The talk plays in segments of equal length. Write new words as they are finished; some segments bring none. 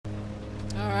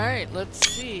Alright, let's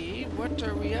see. What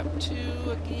are we up to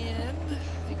again? I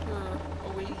think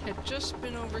we had just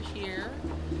been over here.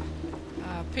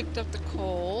 Picked up the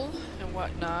coal and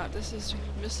whatnot. This is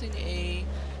missing a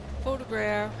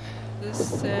photograph.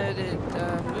 This said it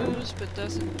moves but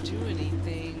doesn't do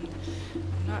anything.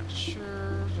 I'm not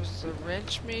sure. Does the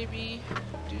wrench maybe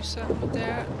do something with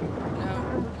that? No,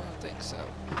 I don't think so.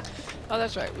 Oh,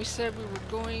 that's right. We said we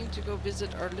were going to go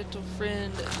visit our little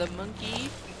friend, the monkey.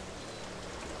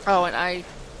 Oh, and I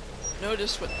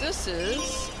noticed what this is.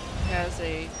 It has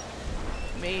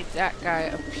made that guy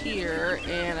appear,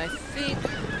 and I think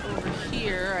over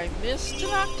here I missed an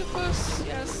octopus.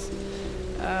 Yes.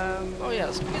 Oh yeah,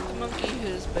 let's get the monkey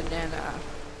his banana.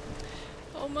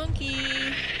 Oh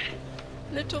monkey,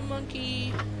 little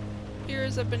monkey, here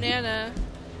is a banana.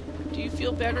 Do you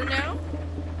feel better now?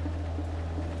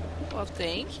 Well,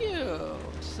 thank you.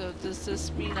 So does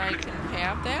this mean I can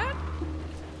have that?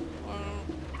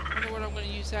 I wonder what I'm going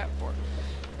to use that for.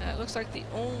 It looks like the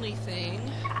only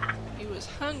thing. He was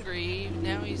hungry,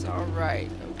 now he's alright.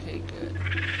 Okay, good.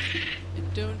 I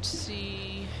don't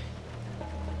see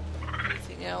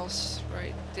anything else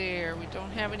right there. We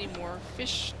don't have any more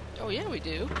fish. Oh yeah, we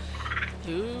do.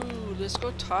 Ooh, let's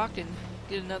go talk and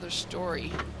get another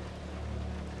story.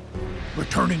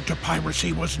 Returning to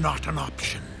piracy was not an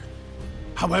option.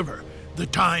 However, the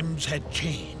times had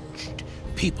changed.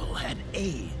 People had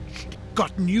aged,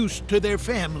 gotten used to their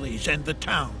families and the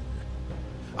town.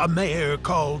 A mayor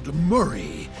called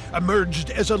Murray emerged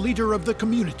as a leader of the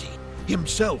community,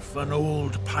 himself an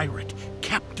old pirate,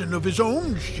 captain of his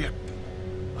own ship,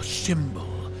 a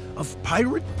symbol of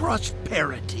pirate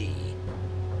prosperity.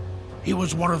 He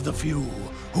was one of the few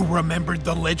who remembered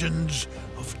the legends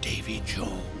of Davy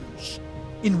Jones,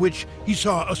 in which he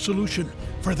saw a solution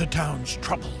for the town's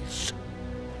troubles.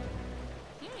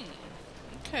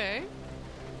 Okay.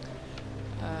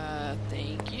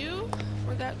 Thank you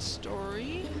for that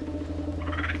story.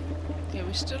 Okay,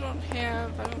 we still don't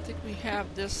have, I don't think we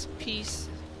have this piece.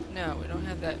 No, we don't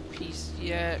have that piece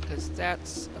yet, because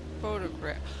that's a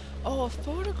photograph. Oh, a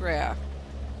photograph.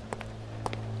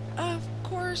 Of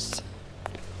course.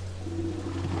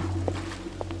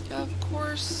 Of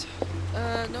course.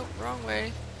 Nope, wrong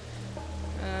way.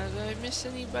 Did I miss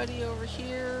anybody over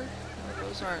here?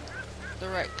 Those aren't the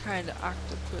right kind of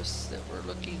octopus that we're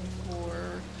looking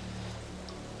for.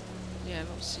 Yeah, I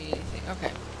don't see anything.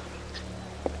 Okay.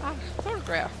 Ah,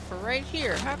 photograph for right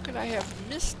here. How could I have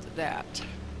missed that?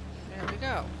 There we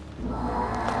go.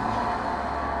 Ha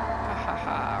ha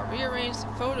ha. Rearrange the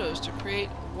photos to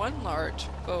create one large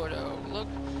photo. Look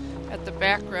at the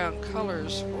background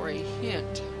colors for a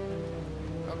hint.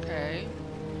 Okay.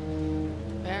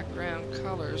 Background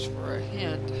colors for a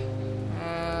hint.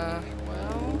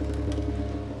 Well.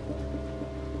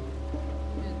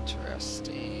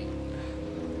 Interesting.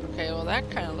 Okay, well that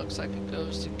kind of looks like it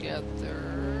goes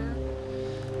together.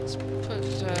 Let's put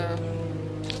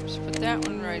that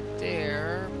one right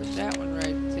there. Put that one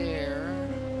right there.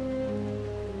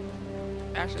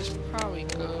 Actually, this probably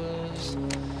goes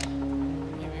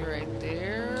maybe right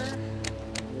there.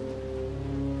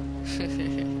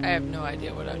 I have no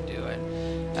idea what I'm doing.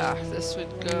 This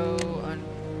would go on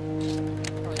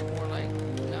probably more like,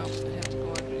 no, I'd have to go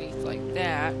underneath like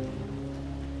that.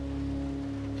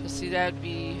 Cause see, that'd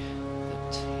be the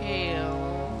tail,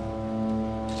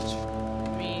 which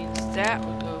means that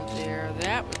would go there.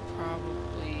 That would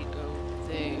probably go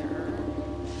there.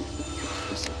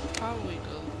 This would probably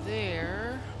go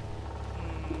there.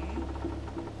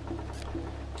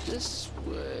 This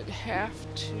would have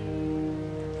to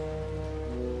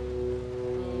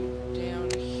go down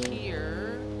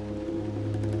here.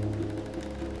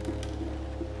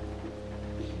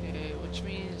 Okay, which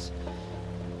means,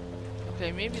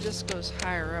 okay, maybe this goes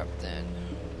higher up then.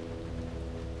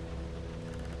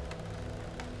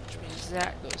 Which means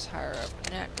that goes higher up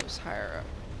and that goes higher up.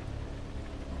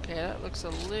 Okay, that looks a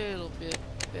little bit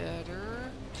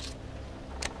better.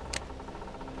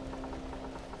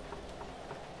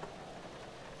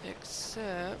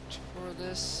 Except for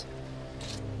this,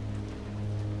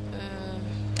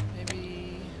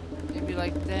 maybe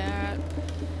like that.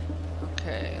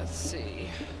 Okay, let's see.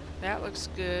 That looks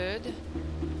good.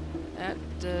 That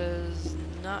does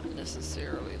not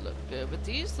necessarily look good, but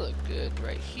these look good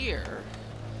right here.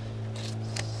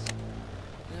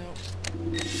 Nope.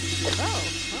 Oh,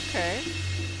 okay.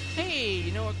 Hey,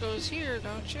 you know what goes here,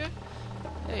 don't you?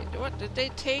 Hey, what, did they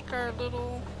take our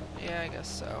little... Yeah, I guess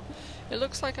so. It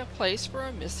looks like a place for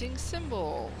a missing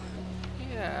symbol.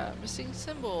 Yeah, missing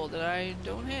symbol that I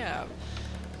don't have.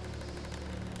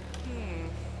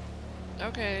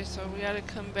 Okay, so we gotta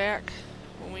come back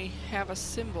when we have a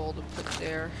symbol to put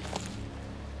there.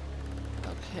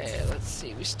 Okay, let's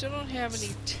see. We still don't have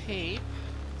any tape.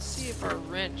 Let's see if our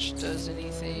wrench does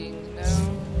anything. No.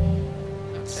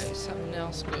 Okay, something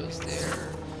else goes there.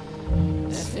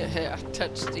 I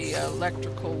touched the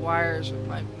electrical wires with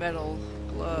my metal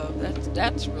glove.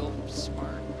 That's real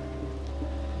smart.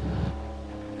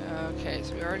 Okay,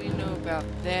 so we already know about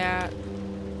that.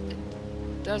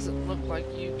 It doesn't look like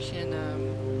you can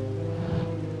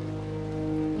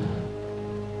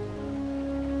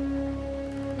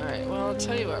Alright, well, I'll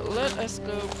tell you what. Let us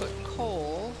go put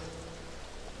coal.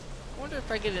 I wonder if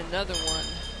I get another one.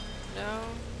 No?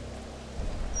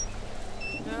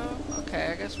 No?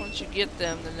 Okay, I guess once you get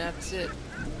them, then that's it.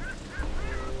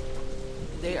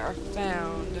 They are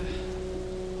found.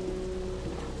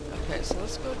 Okay, so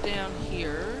let's go down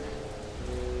here.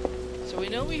 So we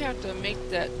know we have to make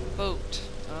that boat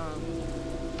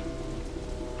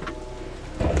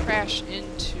crash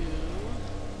into.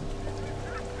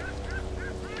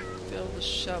 Fill the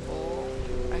shovel.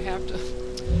 I have to.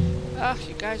 Ah,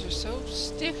 you guys are so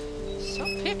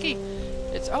picky.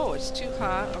 It's too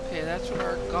hot. Okay, that's what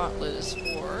our gauntlet is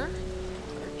for.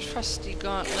 Our trusty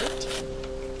gauntlet.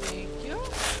 Thank you.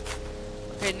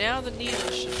 Okay, now the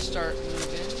needle should start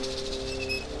moving.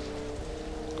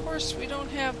 Of course, we don't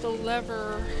have the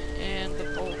lever and the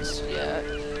bolts yet.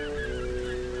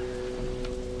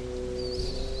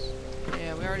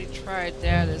 Yeah, we already tried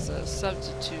that as a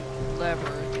substitute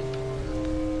lever.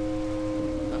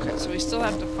 Okay, so we still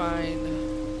have to find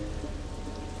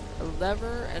a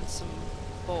lever and some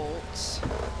bolts.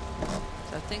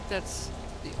 So I think that's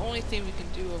the only thing we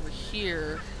can do over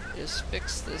here is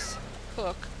fix this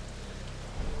hook.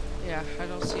 Yeah, I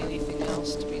don't see anything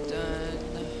else to be done.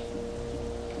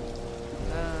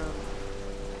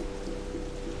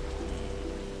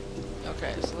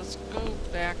 Okay, so let's go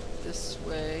back this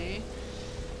way.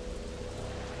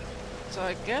 So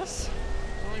I guess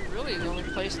the only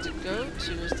place to go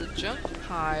to is the junk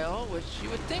pile, which you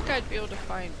would think I'd be able to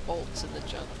find bolts in the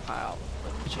junk pile,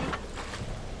 wouldn't you?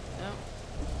 No?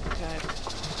 Can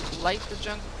I light the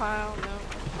junk pile? No?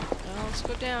 No, let's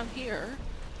go down here.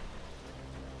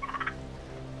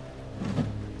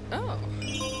 Oh!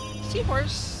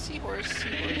 Seahorse! Seahorse!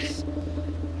 Seahorse!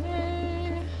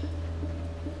 Hey.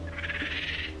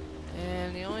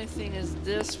 And the only thing is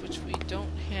this, which we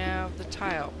don't have the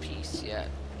tile piece yet.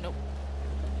 Nope.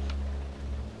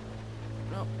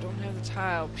 Nope, don't have the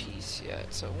tile piece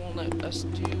yet, so it won't let us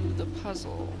do the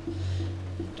puzzle.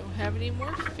 Don't have any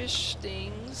more fish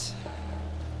things.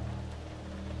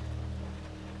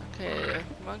 Okay,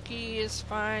 monkey is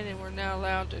fine, and we're not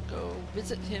allowed to go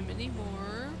visit him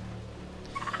anymore.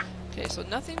 Okay, so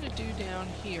nothing to do down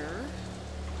here.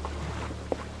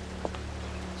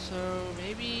 So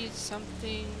maybe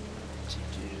something to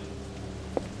do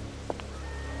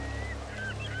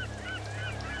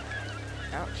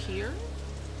out here?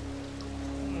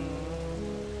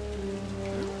 I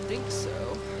don't think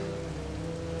so.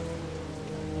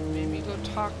 Maybe go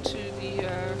talk to the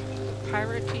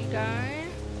piratey guy.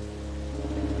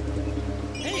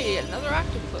 Hey, another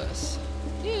octopus.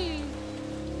 Yay!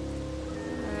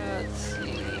 Let's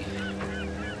see.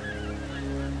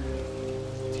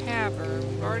 Tavern.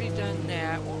 We've already done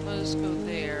that. Won't let us go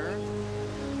there.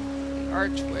 The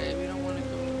archway. We don't want to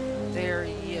go there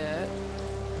yet.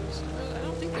 So I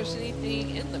don't think there's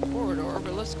anything in the corridor,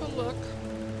 but let's go look.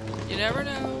 You never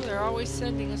know. They're always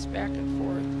sending us back and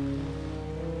forth.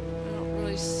 I don't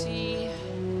really see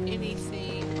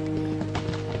anything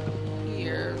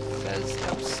here. It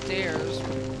says upstairs. I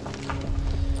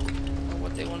don't know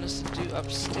what they want us to do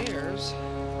upstairs.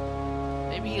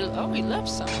 Maybe he left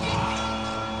something.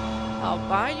 I'll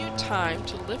buy you time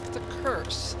to lift the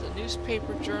curse. The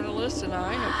newspaper journalist and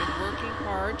I have been working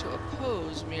hard to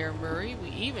oppose Mayor Murray. We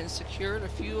even secured a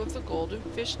few of the golden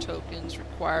fish tokens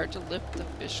required to lift the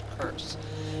fish curse.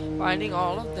 Finding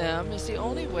all of them is the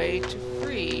only way to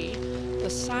free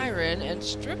the Siren and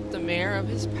strip the mayor of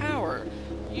his power.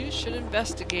 You should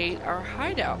investigate our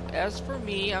hideout. As for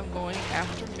me, I'm going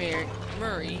after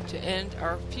Murray to end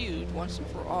our feud once and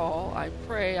for all. I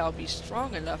pray I'll be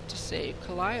strong enough to save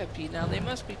Calliope. Now, they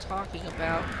must be talking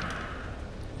about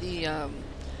the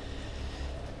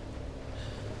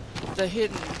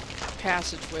hidden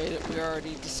passageway that we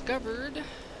already discovered.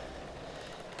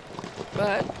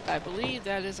 But I believe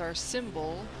that is our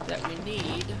symbol that we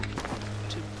need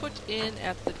to put in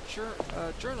at the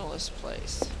journalist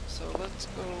place. So let's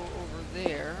go over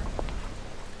there.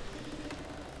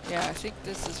 Yeah, I think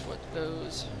this is what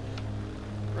goes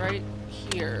right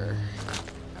here.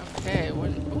 Okay, what?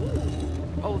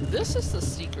 Ooh. Oh, this is the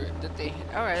secret that they...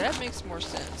 Alright, that makes more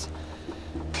sense.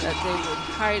 that they would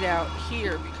hide out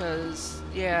here because,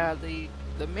 yeah, the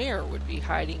mayor would be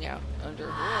hiding out under.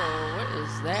 Whoa, what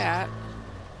is that?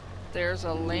 There's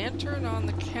a lantern on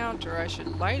the counter. I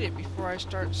should light it before I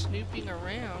start snooping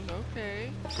around.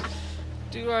 Okay.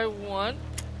 Do I want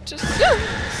to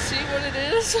see what it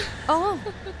is? Oh,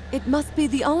 it must be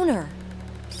the owner.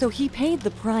 So he paid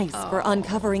the price for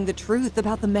uncovering the truth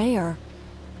about the mayor.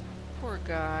 Poor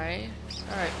guy.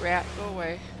 Alright, rat, go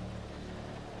away.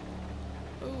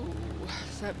 Ooh,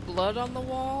 is that blood on the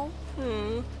wall?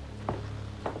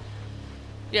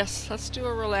 Yes, let's do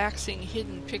a relaxing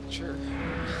hidden picture.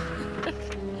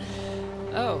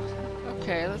 Oh,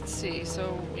 okay, let's see.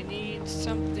 So we need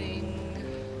something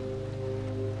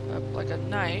like a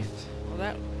knife. Well,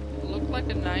 that looked like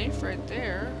a knife right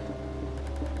there.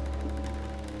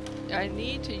 I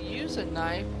need to use a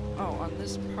knife. Oh, on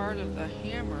this part of the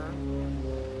hammer.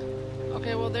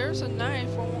 Okay, well, there's a knife.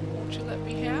 Won't you let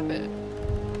me have it?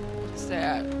 What's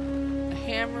that? The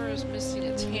hammer is missing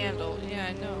its handle. Yeah,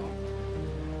 I know.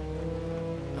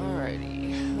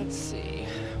 Alrighty, let's see.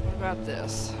 What about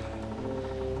this?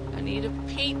 I need a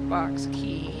paint box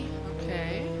key.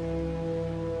 Okay.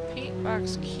 Paint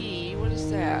box key. What is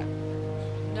that?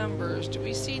 Numbers. Do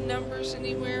we see numbers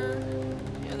anywhere?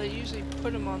 Yeah, they usually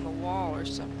put them on the wall or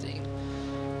something.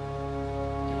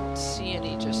 I don't see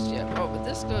any just yet. Oh, but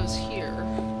this goes here.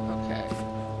 Okay.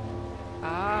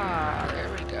 Ah, there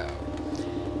we go.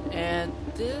 And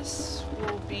this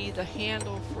will be the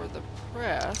handle for the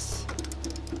press.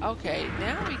 Okay,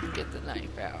 now we can get the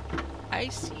knife out. I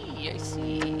see, I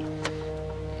see.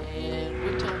 And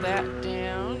whittle that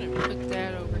down and put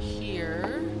that over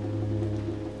here.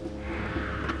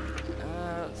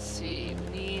 Let's see,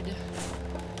 we need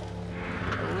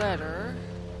a letter.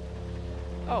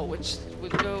 Oh, which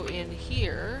would go in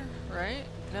here, right?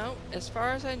 No, as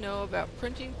far as I know about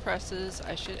printing presses,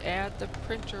 I should add the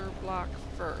printer block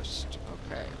first.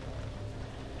 Okay.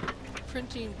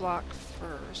 Printing block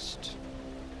first.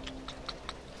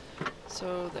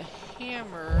 So the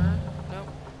hammer, nope.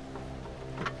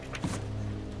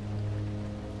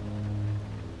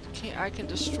 I can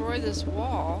destroy this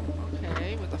wall,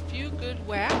 okay, with a few good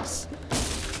whacks.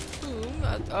 Boom.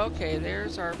 Okay,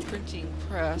 there's our printing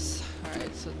press.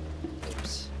 Alright, so,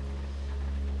 oops.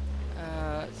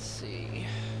 Let's see.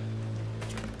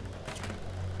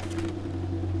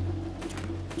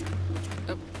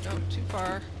 Oh, no, too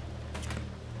far.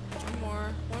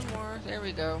 One more, there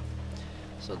we go.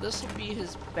 So this will be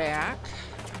his back.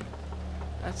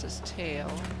 That's his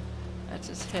tail. That's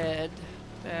his head.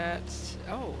 That's...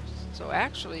 oh, so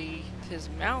actually his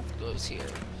mouth goes here.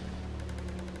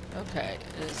 Okay,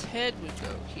 and his head would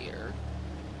go here.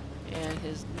 And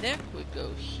his neck would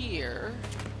go here.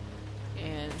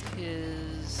 And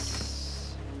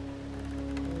his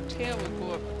tail would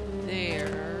go up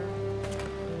there.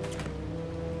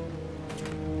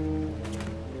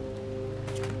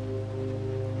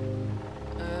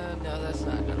 No, that's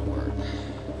not gonna work.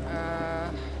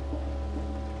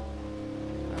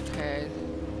 Okay.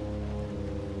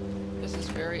 This is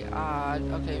very odd.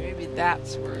 Okay, maybe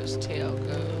that's where his tail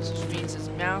goes, which means his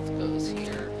mouth goes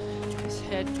here, his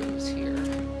head goes here.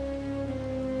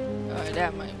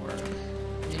 That might work.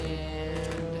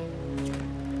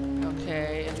 And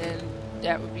okay, and then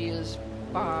that would be his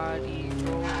body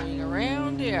rolling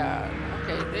around. Yeah.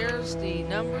 Okay, there's the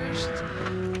numbers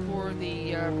for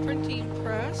the printing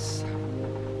press.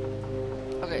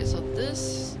 Okay, so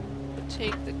this would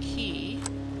take the key.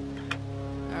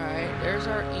 Alright, there's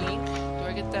our ink. Do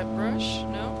I get that brush?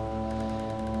 No?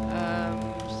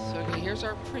 So okay, here's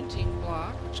our printing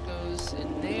block, which goes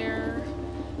in there.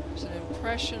 There's an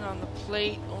impression on the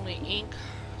plate, only ink.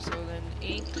 So then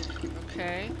ink,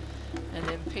 okay. And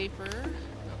then paper,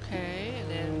 okay.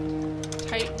 And then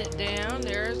tighten it down.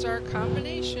 There's our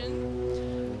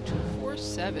combination.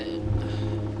 247.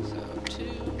 So 2,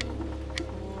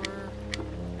 4,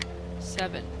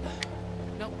 7.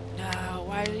 Nope. No,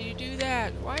 why do you do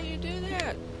that? Why do you do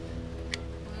that?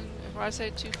 If I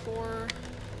say 2, 4,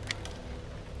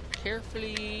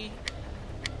 carefully.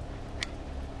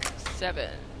 7.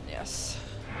 Yes.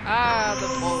 Ah, the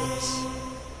bolts.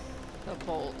 The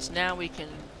bolts. Now we can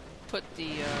put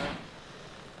the,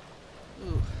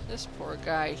 ooh, this poor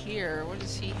guy here. What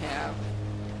does he have?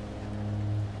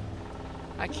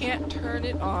 I can't turn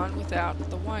it on without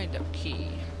the wind-up key.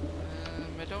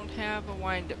 I don't have a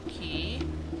wind-up key.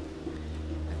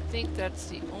 I think that's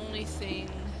the only thing.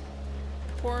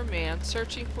 Poor man,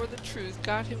 searching for the truth,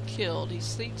 got him killed. He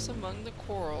sleeps among the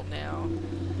coral now.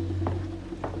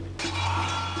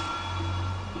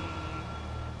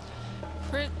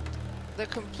 the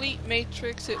complete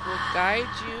matrix. It will guide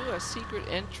you a secret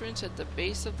entrance at the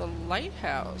base of the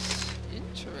lighthouse.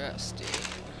 Interesting.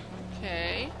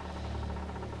 Okay.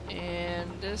 And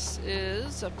this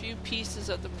is a few pieces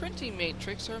of the printing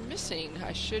matrix are missing.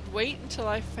 I should wait until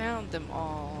I found them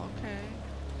all. Okay.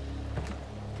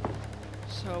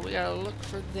 So we gotta look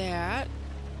for that.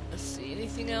 Let's see,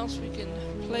 anything else we can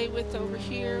play with over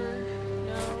here?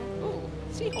 No? Oh,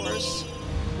 seahorse.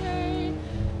 Yay!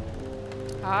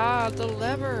 Ah, the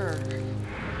lever.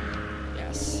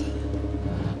 Yes.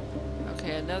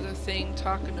 Okay, another thing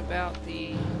talking about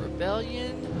the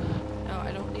rebellion. No,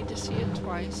 I don't need to see it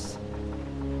twice.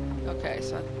 Okay,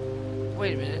 so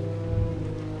wait a minute.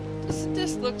 Doesn't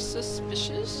this look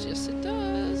suspicious? Yes, it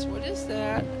does. What is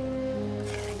that?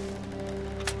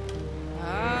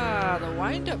 Ah, the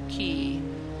wind-up key.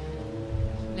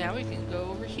 Now we can go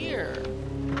over here.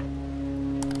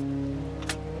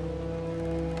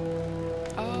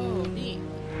 Oh, neat.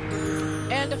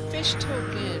 And a fish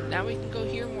token. Now we can go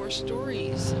hear more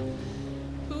stories.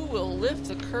 Who will lift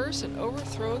the curse and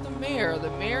overthrow the mayor? The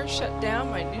mayor shut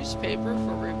down my newspaper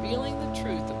for revealing the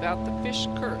truth about the fish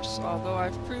curse, although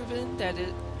I've proven that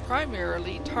it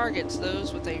primarily targets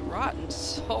those with a rotten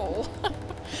soul.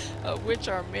 Of which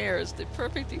our mayor is the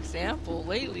perfect example.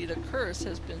 Lately, the curse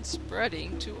has been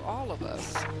spreading to all of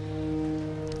us,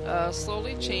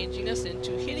 slowly changing us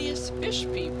into hideous fish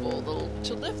people.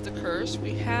 To lift the curse,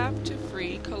 we have to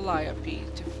free Calliope.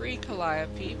 To free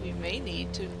Calliope, we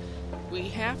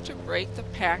have to break the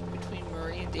pact between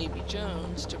Murray and Davy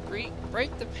Jones. To break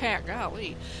the pact,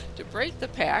 to break the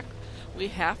pact, we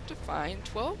have to find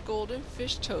 12 golden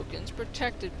fish tokens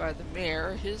protected by the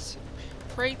mayor, his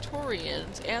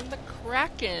Praetorians, and the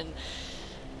Kraken.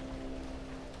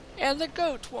 And the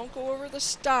goat won't go over the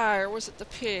sty, or was it the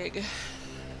pig?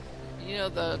 You know,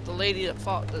 the lady that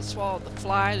swallowed the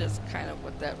fly? That's kind of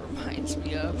what that reminds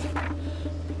me of.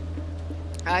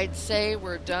 I'd say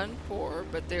we're done for,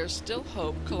 but there's still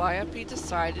hope. Calliope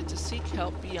decided to seek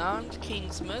help beyond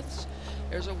Kingsmouth.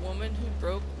 There's a woman who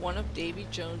broke one of Davy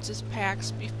Jones's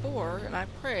pacts before, and I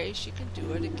pray she can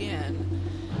do it again.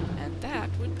 And that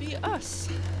would be us.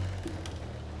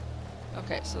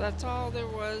 Okay, so that's all there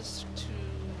was to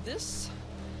this.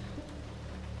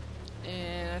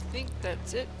 And I think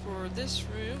that's it for this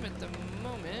room at the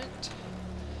moment.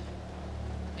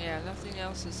 Yeah, nothing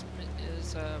else is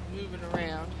moving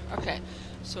around. Okay,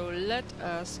 so let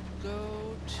us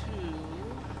go to...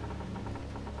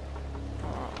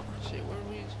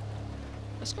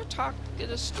 Let's go get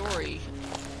a story.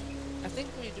 I think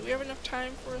do we have enough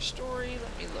time for a story?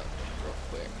 Let me look real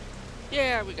quick.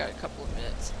 Yeah, we got a couple of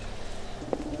minutes.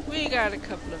 We can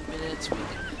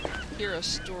hear a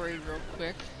story real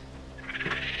quick.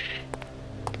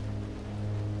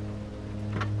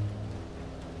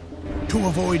 To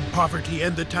avoid poverty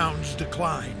and the town's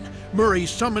decline, Murray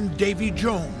summoned Davy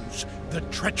Jones, the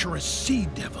treacherous sea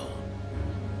devil,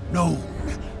 known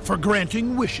for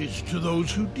granting wishes to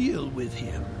those who deal with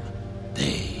him.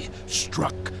 They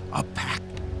struck a pact.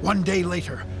 One day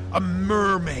later, a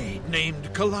mermaid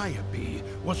named Calliope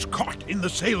was caught in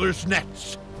the sailors'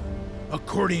 nets.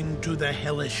 According to the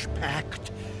hellish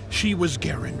pact, she was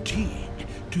guaranteed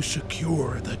to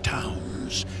secure the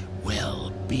town's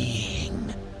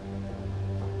well-being.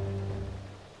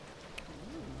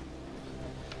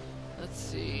 Let's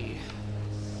see.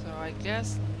 So I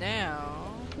guess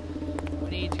now we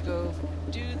need to go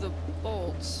do the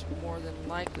bolts, more than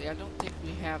likely. I don't think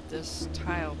we have this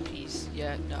tile piece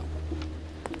yet. No.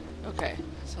 Okay,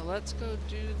 so let's go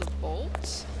do the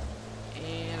bolts,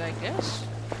 and I guess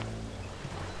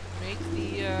make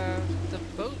the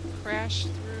boat crash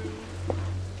through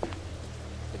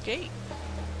the gate.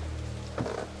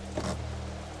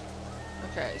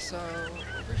 Okay, so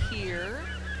over here,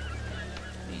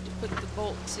 need to put the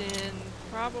bolts in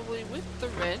probably with the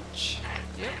wrench.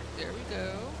 Yep, there we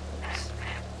go. Oops.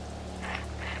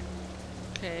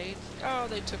 Okay. Oh,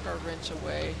 they took our wrench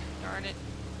away. Darn it.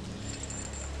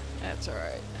 That's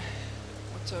alright.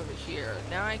 What's over here?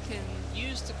 Now I can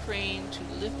use the crane to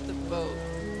lift the boat.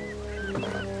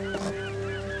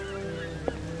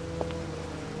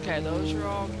 Okay, those are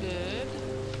all good.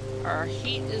 Our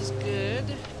heat is good.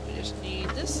 We just need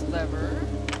this lever.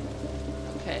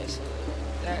 Okay, so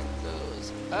that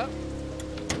goes up.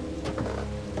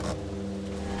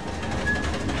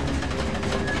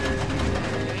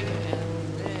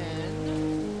 Okay, and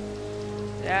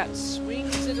then that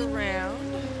swings it around.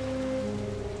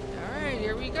 Alright,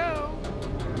 here we go.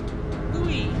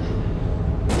 Ooh-wee.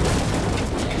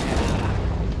 Yeah.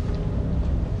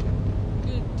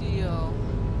 Good deal.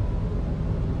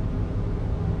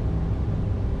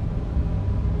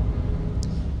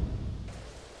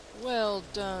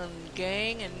 done,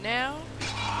 gang, and now,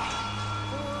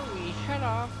 before we head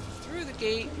off through the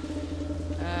gate,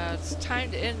 it's time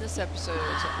to end this episode,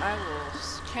 so I will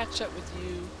catch up with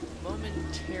you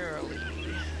momentarily.